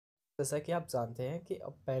जैसा कि आप जानते हैं कि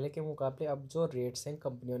अब पहले के मुकाबले अब जो रेट्स हैं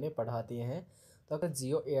कंपनियों ने बढ़ा दिए हैं। तो अगर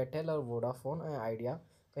जियो, एयरटेल और वोडाफोन और आइडिया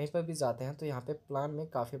कहीं पर भी जाते हैं तो यहाँ पे प्लान में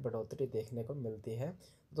काफ़ी बढ़ोतरी देखने को मिलती है।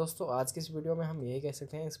 दोस्तों आज की इस वीडियो में हम यही कह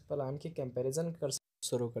सकते हैं, इस प्लान की कंपैरिजन कर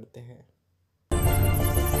शुरू करते हैं।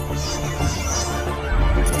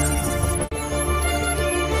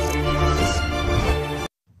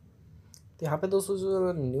 तो यहाँ पे दोस्तों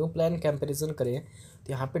जो न्यू प्लान कंपैरिजन करें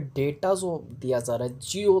तो यहाँ पे डेटा जो दिया जा रहा है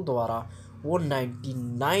जियो द्वारा वो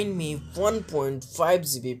 99 में 1.5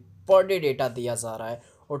 GB पर डे डेटा दिया जा रहा है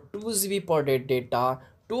और 2 GB पर डे डेटा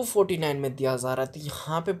 249 में दिया जा रहा है। तो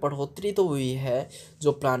यहाँ पे बढ़ोतरी तो हुई है।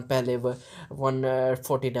 जो प्लान पहले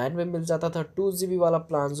 149 में मिल जाता था, 2 GB वाला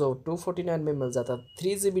प्लान जो 249 में मिल जाता था,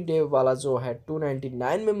 3 GB डे वाला जो है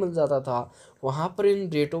 299 में मिल जाता था, वहाँ पर इन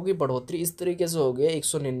रेटों की बढ़ोतरी इस तरीके से हो गई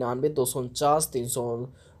 199, 249,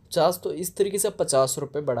 349। तो इस तरीके से 50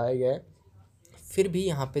 रुपये बढ़ाए गए। फिर भी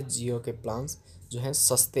यहाँ पे जियो के प्लान्स जो हैं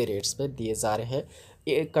सस्ते रेट्स पे दिए जा रहे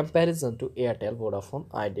हैं comparison to Airtel, Vodafone,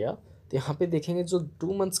 idea. तो यहाँ पे देखेंगे जो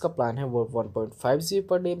 2 मंथ्स का प्लान है वो 1.5 GB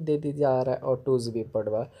पर डे दे दिया जा रहा है और 2 GB पर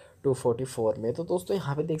डे 244 में। तो दोस्तों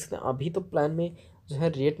यहाँ पे देख सकते हैं अभी तो प्लान में जो है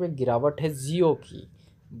रेट में गिरावट है जियो की।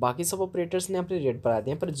 बाकी सब ऑपरेटर्स ने अपने रेट बढ़ा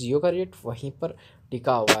दिए हैं पर जियो का रेट वहीं पर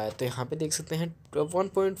टिका हुआ है। तो यहाँ पे देख सकते हैं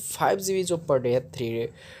 1.5 GB जो पर डे है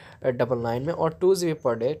 399 में और 2 GB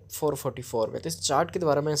पर डे 444 में। तो इस चार्ट के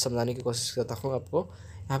द्वारा मैं समझाने की कोशिश करता हूँ आपको।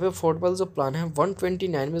 यहाँ पे अफोर्डेबल जो प्लान है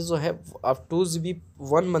 129 में जो है अब 2 GB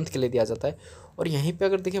 1 मंथ के लिए दिया जाता है। और यहीं पे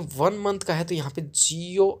अगर देखें 1 मंथ का है तो यहाँ पे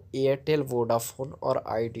जियो, एयरटेल, वोडाफोन और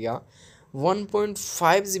आइडिया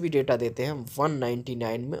 1.5 GB डेटा देते हैं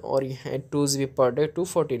 199 में और यह 2 GB पर डे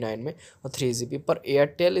 249 में और 3 GB पर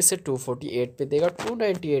एयरटेल इसे 248 पे देगा,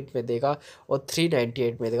 298 में देगा और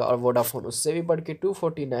 398 में देगा। और वोडाफोन उससे भी बढ़ के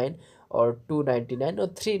 249 और 299 और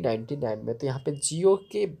 399 में। तो यहाँ पे जियो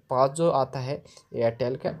के बाद जो आता है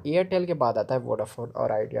एयरटेल का, एयरटेल के बाद आता है वोडाफोन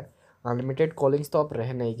और आइडिया। अनलिमिटेड कॉलिंग्स तो अब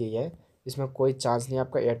रह नहीं गई है, इसमें कोई चांस नहीं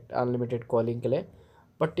आपका अनलिमिटेड कॉलिंग के लिए।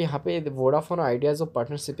 बट यहाँ पे वोडाफोन आइडिया जो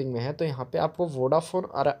पार्टनरशिपिंग में है तो यहाँ पे आपको वोडाफोन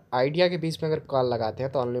और आइडिया के बीच में अगर कॉल लगाते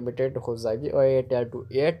हैं तो अनलिमिटेड हो जाएगी और Airtel to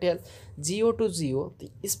Airtel, Jio to जियो, तो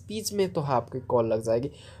इस बीच में तो आपकी कॉल लग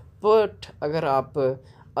जाएगी। बट अगर आप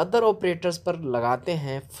अदर ऑपरेटर्स पर लगाते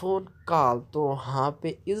हैं फ़ोन कॉल तो वहाँ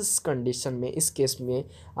पे इस कंडीशन में, इस केस में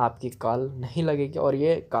आपकी कॉल नहीं लगेगी और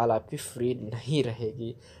ये कॉल आपकी फ्री नहीं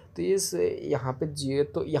रहेगी। तो इस यहाँ पे जियो,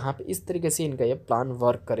 तो यहाँ पे इस तरीके से इनका ये प्लान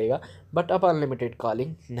वर्क करेगा। बट अब अनलिमिटेड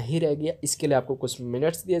कॉलिंग नहीं रहेगी, इसके लिए आपको कुछ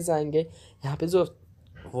मिनट्स दिए जाएंगे। यहाँ पे जो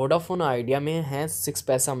वोडाफोन आइडिया में हैं 6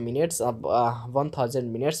 पैसा मिनट्स, अब 1000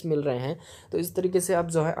 मिनट्स मिल रहे हैं। तो इस तरीके से अब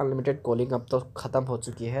जो है अनलिमिटेड कॉलिंग अब तो ख़त्म हो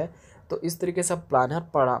चुकी है। तो इस तरीके से अब प्लान है,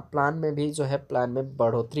 प्लान में भी जो है प्लान में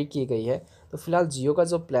बढ़ोतरी की गई है। तो फिलहाल जियो का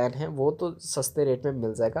जो प्लान है वो तो सस्ते रेट में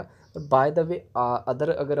मिल जाएगा। और बाय द वे अदर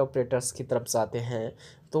अगर ऑपरेटर्स की तरफ जाते हैं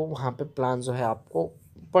तो वहाँ पे प्लान जो है आपको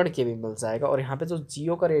बढ़ के भी मिल जाएगा और यहाँ पे जो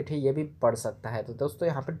जियो का रेट है ये भी बढ़ सकता है। तो दोस्तों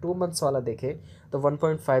यहाँ पे 2 मंथ्स वाला देखें तो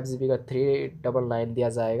 1.5 GB का 399 दिया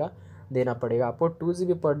जाएगा, देना पड़ेगा आपको। 2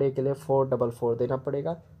 GB पर डे के लिए 444 देना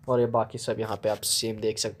पड़ेगा और ये बाकी सब यहाँ पे आप सेम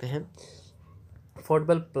देख सकते हैं।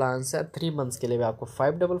 अफोर्डेबल प्लान है 3 मंथ्स के लिए भी आपको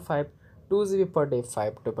 555, 2 GB पर डे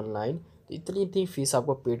 599। तो इतनी फीस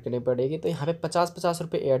आपको पेड करनी पड़ेगी। तो यहाँ पे 50-50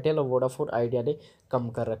 रुपये एयरटेल और वोडाफोन आइडिया ने कम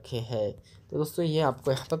कर रखे हैं। तो दोस्तों ये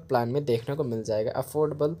आपको यहाँ पर प्लान में देखने को मिल जाएगा,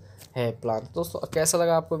 अफोर्डेबल है प्लान। तो दोस्तों कैसा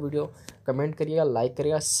लगा आपको वीडियो, कमेंट करिएगा, लाइक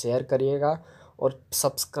करिएगा, शेयर करिएगा और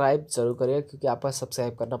सब्सक्राइब जरूर करिएगा क्योंकि आपका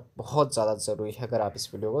सब्सक्राइब करना बहुत ज़्यादा ज़रूरी है अगर आप इस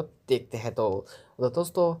वीडियो को देखते हैं। तो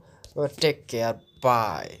दोस्तों टेक केयर,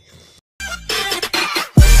 बाय।